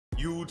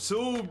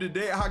YouTube,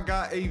 today I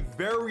got a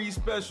very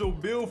special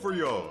build for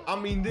y'all. I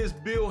mean, this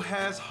build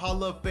has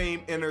Hall of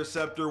Fame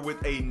interceptor with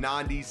a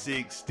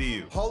 96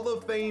 steal, Hall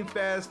of Fame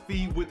fast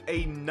feet with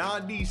a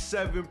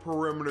 97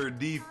 perimeter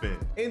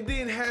defense, and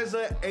then has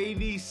a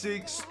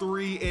 86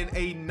 3 and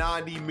a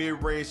 90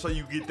 mid-range, so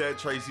you get that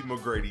Tracy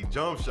McGrady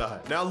jump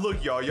shot. Now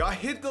look, y'all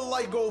hit the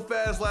like goal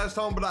fast last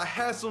time, but I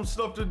had some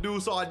stuff to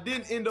do, so I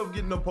didn't end up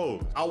getting a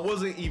post. I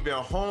wasn't even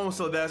home,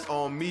 so that's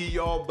on me,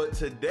 y'all. But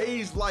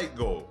today's like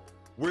goal,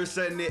 we're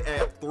setting it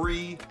at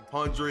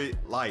 300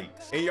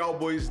 likes. And y'all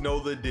boys know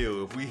the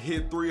deal. If we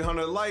hit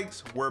 300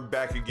 likes, we're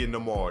back again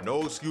tomorrow.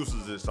 No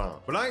excuses this time.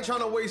 But I ain't trying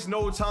to waste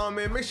no time,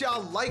 man. Make sure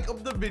y'all like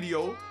up the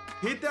video,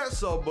 hit that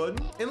sub button,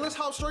 and let's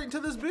hop straight into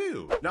this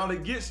build. Now, to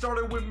get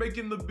started with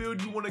making the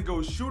build, you want to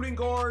go shooting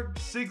guard,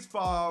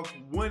 6'5",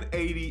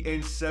 180,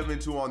 and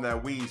 7'2" on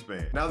that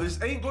wingspan. Now,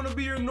 this ain't going to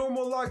be your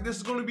normal lock. This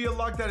is going to be a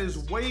lock that is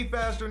way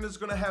faster, and it's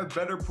going to have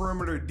better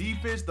perimeter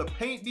defense. The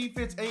paint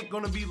defense ain't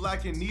going to be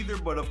lacking neither,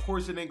 but of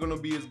course, it ain't going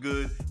to be as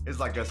good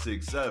as like a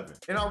 6'7".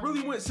 And I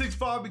really went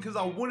 6'5" because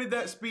I wanted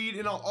that speed,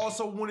 and I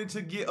also wanted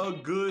to get a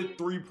good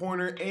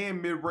three-pointer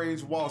and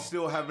mid-range while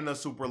still having a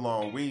super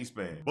long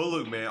wingspan. But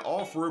look, man,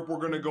 off rip, we're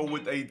gonna go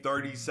with a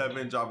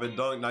 37 drop and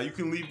dunk. Now you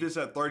can leave this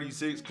at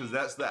 36 because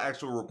that's the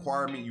actual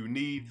requirement you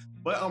need,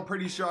 but I'm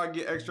pretty sure I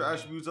get extra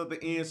attributes at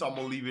the end, so I'm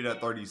gonna leave it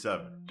at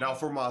 37. Now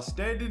for my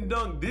standing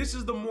dunk, this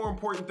is the more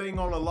important thing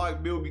on a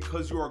lock build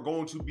because you are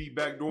going to be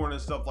backdooring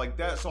and stuff like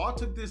that. So I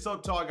took this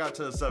up till I got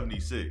to a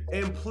 76.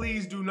 And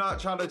please do not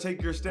try to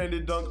take your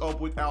standing dunk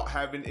up without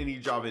having any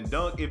drop and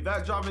dunk. If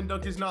that drop and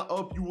dunk is not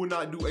up, you will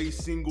not do a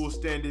single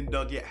standing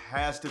dunk. It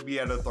has to be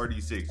at a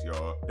 36,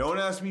 y'all. Don't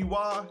ask me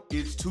why,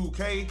 it's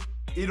 2K.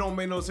 It don't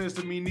make no sense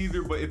to me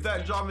neither, but if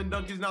that drop and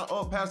dunk is not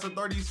up past the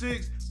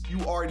 36,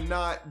 you are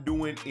not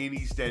doing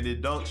any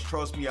standing dunks.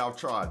 Trust me, I've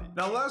tried it.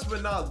 Now, last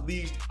but not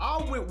least, I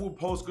went with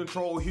post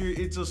control here.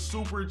 It's a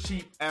super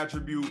cheap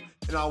attribute,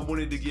 and I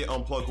wanted to get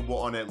unpluckable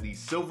on at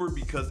least silver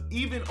because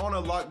even on a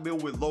lock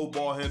build with low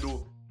ball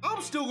handle, I'm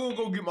still gonna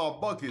go get my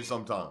bucket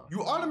sometime.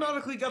 You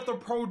automatically got the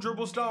pro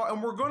dribble style,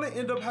 and we're gonna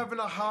end up having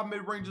a high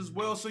mid-range as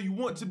well, so you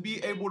want to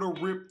be able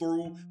to rip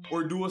through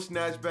or do a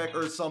snatchback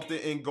or something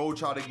and go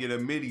try to get a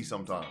midi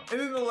sometime. And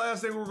then the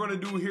last thing we're gonna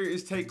do here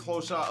is take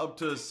close shot up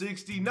to a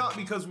 60, not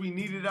because we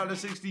need it at a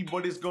 60,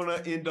 but it's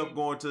gonna end up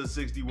going to a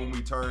 60 when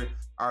we turn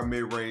our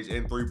mid-range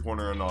and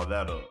three-pointer and all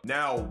that up.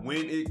 Now,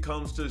 when it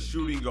comes to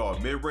shooting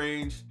guard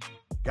mid-range,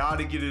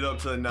 gotta get it up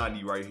to a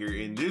 90 right here,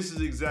 and this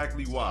is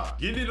exactly why.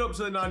 Getting it up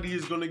to a 90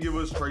 is gonna give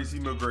us Tracy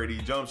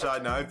McGrady jump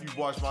shot. Now, if you've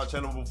watched my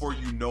channel before,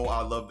 you know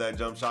I love that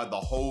jump shot. The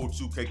whole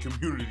 2K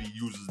community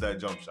uses that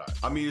jump shot.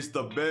 I mean, it's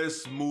the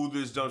best,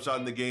 smoothest jump shot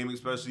in the game,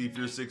 especially if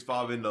you're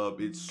 6'5" and up.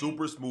 It's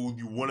super smooth.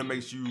 You wanna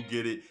make sure you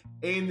get it,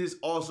 and this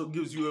also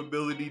gives you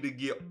ability to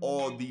get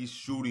all these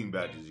shooting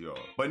badges, y'all.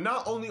 But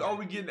not only are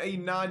we getting a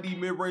 90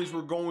 mid-range,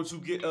 we're going to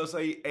get us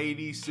a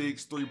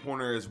 86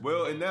 three-pointer as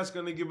well, and that's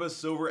gonna give us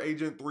silver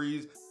agent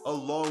threes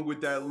along with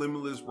that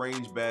limitless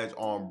range badge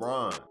on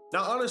bronze.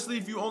 Now, honestly,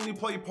 if you only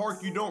play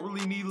park, you don't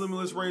really need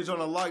limitless range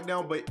on a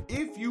lockdown, but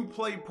if you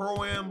play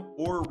pro-am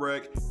or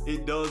rec,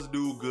 it does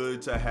do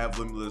good to have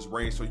limitless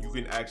range so you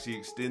can actually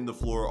extend the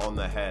floor on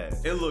the half.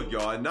 And look,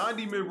 y'all, a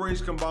 90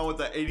 mid-range combined with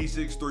the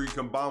 86 3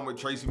 combined with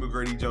Tracy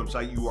McGrady jump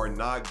shot, you are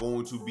not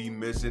going to be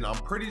missing. I'm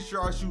pretty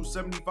sure I shoot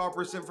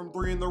 75% from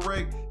 3 in the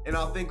rec, and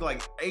I think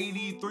like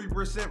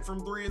 83%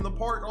 from 3 in the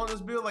park on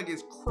this build. Like,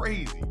 it's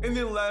crazy. And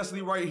then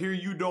lastly, right here,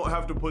 you don't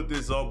have to put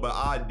this up, but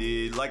I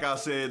did. Like I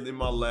said in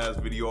my last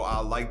video, I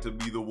like to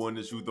be the one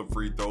to shoot the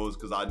free throws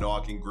because I know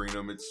I can green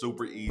them. It's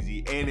super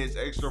easy and it's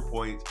extra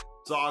points,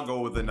 so I'll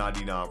go with a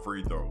 99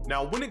 free throw.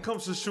 Now, when it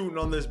comes to shooting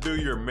on this build,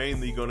 you're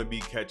mainly going to be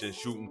catching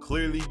shooting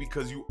clearly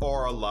because you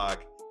are a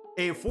lock,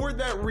 and for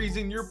that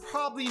reason, you're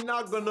probably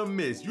not going to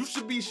miss. You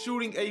should be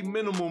shooting a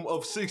minimum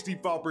of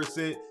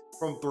 65%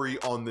 from 3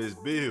 on this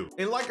build.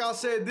 And like I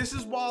said, this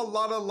is why a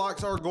lot of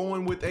locks are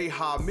going with a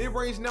high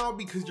mid-range now,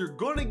 because you're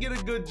going to get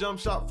a good jump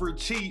shot for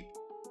cheap.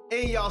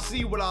 And y'all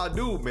see what I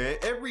do, man.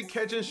 Every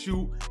catch and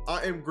shoot,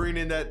 I am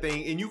greening that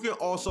thing. And you can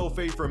also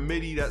fade from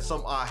midi. That's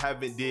something I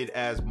haven't did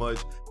as much,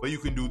 but you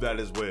can do that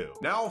as well.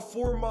 Now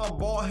for my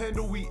ball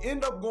handle, we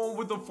end up going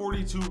with the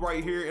 42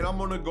 right here. And I'm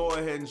gonna go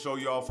ahead and show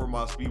y'all for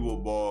my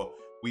speedboot ball,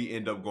 we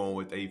end up going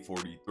with a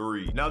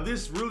 43. Now,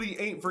 this really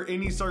ain't for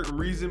any certain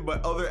reason,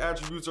 but other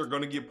attributes are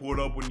gonna get pulled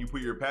up when you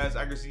put your pass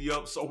accuracy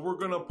up. So we're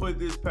gonna put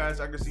this pass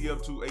accuracy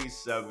up to a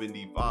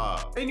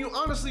 75. And you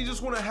honestly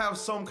just wanna have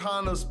some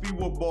kind of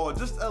speedboot ball,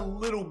 just a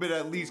little bit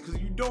at least, because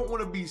you don't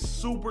wanna be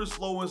super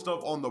slow and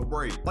stuff on the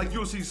break. Like,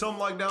 you'll see some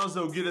lockdowns,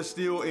 they'll get a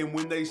steal, and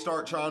when they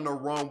start trying to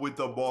run with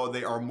the ball,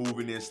 they are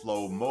moving in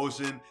slow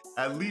motion.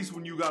 At least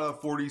when you got a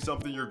 40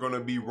 something, you're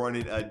gonna be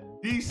running a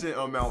decent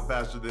amount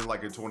faster than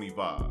like a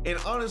 25. And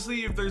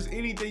honestly, if there's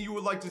anything you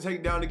would like to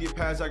take down to get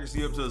pass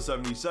accuracy up to a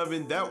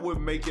 77, that would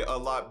make it a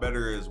lot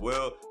better as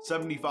well.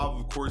 75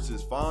 of course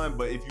is fine,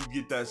 but if you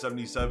get that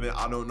 77,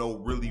 I don't know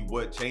really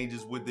what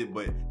changes with it,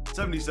 but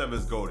 77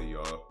 is golden,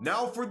 y'all.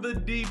 Now for the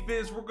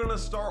defense, we're gonna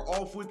start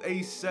off with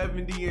a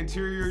 70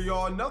 interior,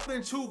 y'all.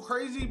 Nothing too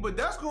crazy, but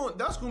that's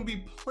gonna be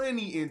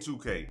plenty in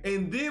 2K.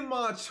 And then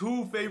my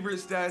two favorite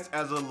stats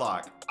as a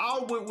lock, I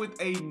went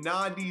with a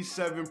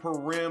 97 per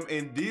rim,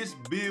 and this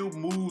build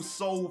moves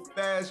so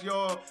fast,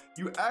 y'all.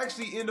 You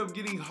actually end up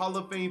getting Hall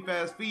of Fame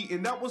fast feet,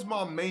 and that was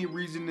my main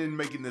reason in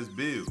making this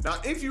build. Now,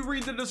 if you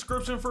read the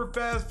description for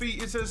fast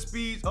feet, it says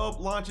speeds up,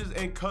 launches,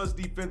 and cuts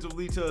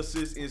defensively to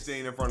assist in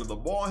staying in front of the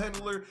ball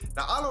handler.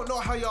 Now, I don't know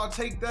how y'all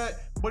take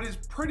that, but it's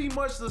pretty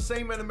much the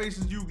same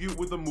animations you get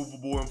with a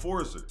movable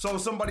enforcer. So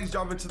if somebody's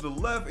driving to the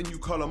left and you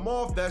cut them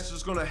off, that's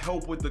just gonna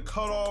help with the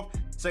cutoff.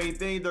 Same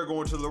thing, they're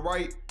going to the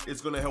right, it's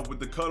gonna help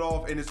with the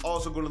cutoff, and it's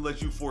also gonna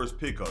let you force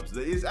pickups.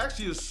 It's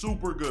actually a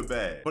super good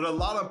badge, but a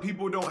lot of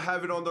people don't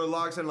have it on their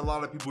locks, and a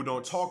lot of people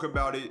don't talk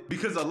about it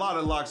because a lot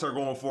of locks are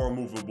going for a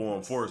movable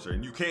enforcer,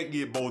 and you can't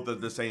get both at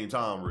the same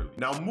time, really.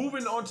 Now,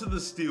 moving on to the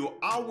steal,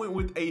 I went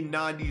with a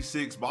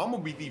 96, but I'm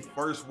gonna be the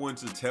first one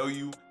to tell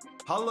you,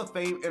 Hall of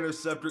Fame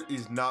Interceptor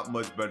is not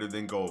much better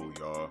than gold,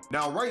 y'all.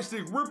 Now, right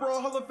stick ripper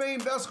on Hall of Fame,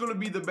 that's gonna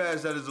be the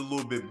badge that is a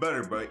little bit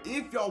better, but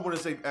if y'all wanna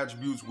save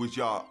attributes, which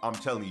y'all, I'm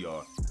telling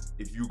y'all,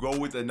 if you go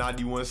with a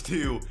 91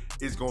 steal,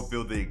 it's gonna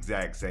feel the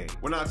exact same.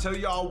 When I tell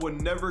y'all, I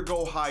would never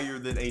go higher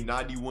than a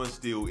 91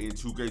 steal in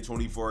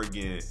 2K24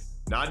 again.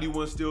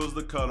 91 still is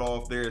the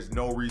cutoff. There's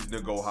no reason to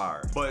go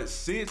higher. But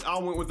since I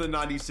went with the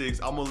 96,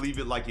 I'm gonna leave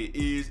it like it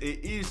is.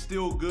 It is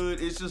still good.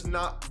 It's just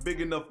not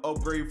big enough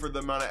upgrade for the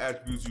amount of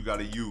attributes you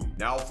gotta use.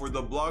 Now for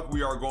the block,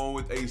 we are going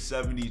with a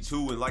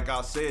 72. And like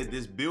I said,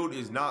 this build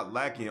is not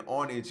lacking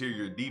on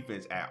interior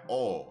defense at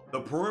all.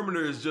 The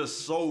perimeter is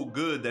just so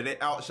good that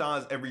it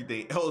outshines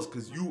everything else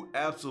because you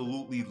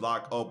absolutely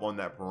lock up on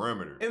that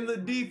perimeter. And the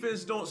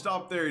defense don't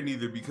stop there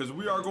neither, because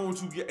we are going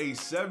to get a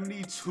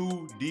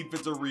 72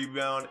 defensive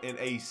rebound and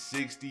a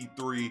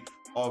 63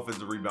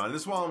 offensive rebound.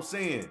 That's why I'm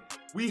saying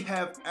we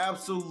have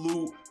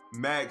absolute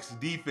max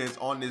defense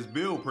on this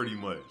build pretty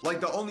much. Like,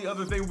 the only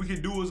other thing we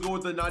can do is go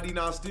with the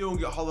 99 steal and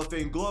get Hall of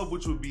Fame glove,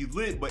 which would be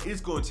lit, but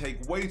it's going to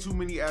take way too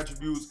many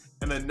attributes,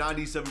 and a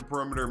 97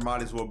 perimeter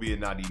might as well be a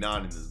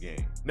 99 in this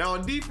game. Now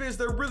on defense,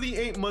 there really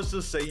ain't much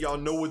to say. Y'all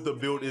know what the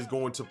build is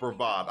going to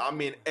provide.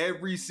 I'm in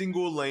every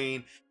single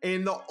lane,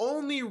 and the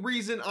only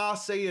reason I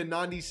say a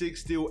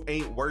 96 steal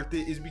ain't worth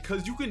it is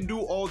because you can do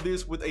all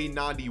this with a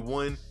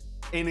 91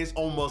 and it's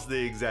almost the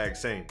exact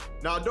same.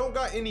 Now, I don't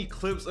got any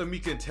clips of me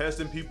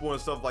contesting people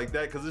and stuff like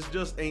that because this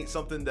just ain't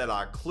something that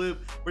I clip,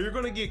 but you're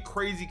gonna get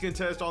crazy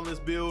contest on this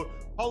build.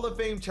 Hall of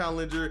Fame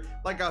challenger,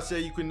 like I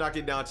said, you can knock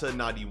it down to a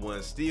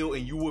 91 steal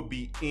and you would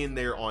be in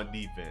there on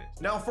defense.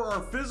 Now for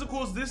our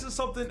physicals, this is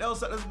something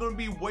else that is going to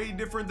be way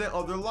different than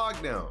other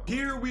lockdowns.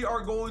 Here we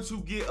are going to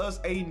get us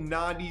a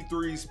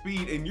 93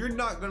 speed, and you're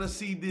not going to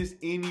see this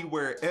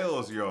anywhere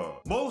else,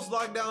 y'all. Most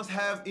lockdowns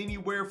have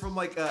anywhere from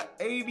like a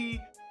 80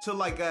 to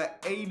like a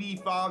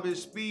 85-ish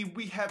speed.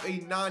 We have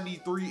a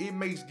 93. It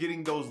makes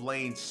getting those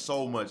lanes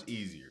so much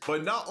easier.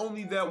 But not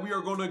only that, we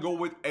are going to go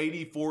with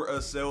 84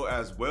 accel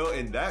as well,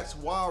 and that's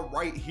why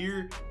right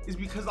here is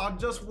because I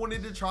just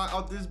wanted to try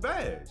out this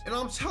badge. And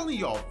I'm telling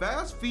y'all,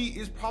 fast feet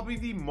is probably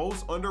the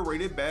most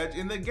underrated badge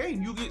in the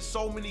game. You get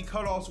so many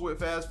cutoffs with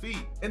fast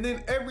feet, and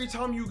then every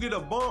time you get a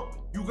bump,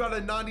 you got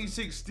a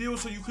 96 steal,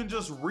 so you can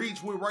just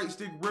reach with right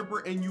stick ripper,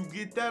 and you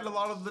get that a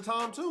lot of the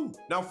time too.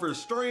 Now for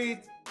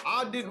strength,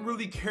 I didn't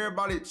really care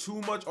about it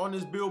too much on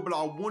this build, but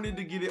I wanted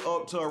to get it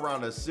up to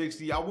around a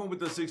 60. I went with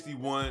the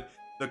 61.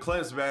 The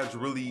cleanse badge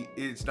really,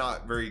 it's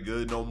not very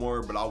good no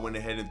more, but I went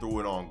ahead and threw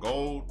it on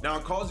gold. Now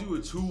it calls you a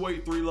two-way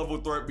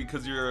 3-level threat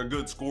because you're a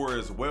good scorer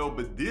as well,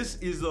 but this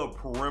is a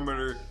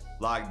perimeter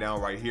lockdown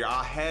right here.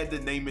 I had to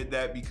name it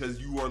that because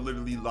you are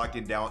literally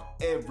locking down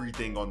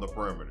everything on the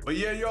perimeter. But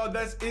yeah, y'all,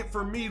 that's it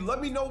for me.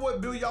 Let me know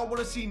what build y'all want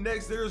to see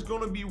next. There's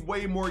gonna be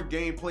way more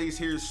gameplays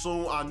here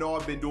soon. I know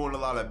I've been doing a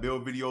lot of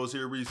build videos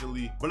here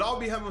recently, but I'll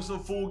be having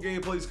some full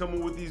gameplays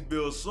coming with these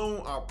builds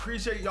soon. I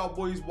appreciate y'all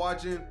boys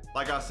watching.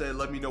 Like I said,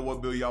 let me know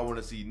what build y'all want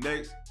to see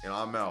next, and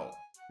I'm out.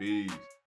 Peace.